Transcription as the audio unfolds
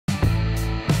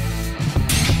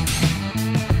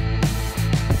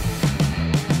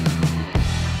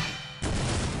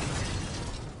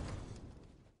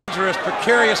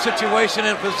precarious situation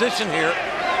and position here,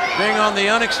 being on the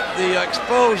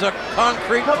exposed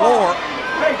concrete floor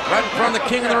right in front of the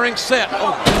King of the Ring set.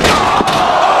 Oh, good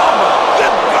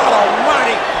God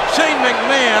almighty! Shane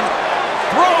McMahon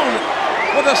thrown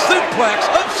with a suplex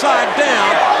upside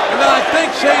down, and then I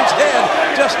think Shane's head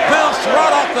just bounced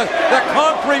right off the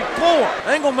concrete floor.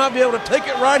 Angle might be able to take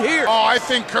it right here. Oh, I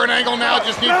think Kurt Angle now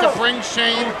just needs to bring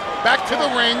Shane back to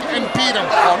the ring and beat him.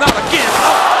 Oh, not again.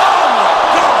 Oh my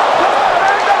God.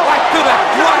 Right through that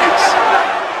glass.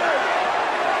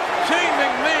 Shane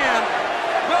McMahon,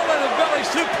 belly-to-belly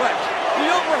suplex. The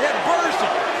overhead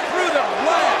version.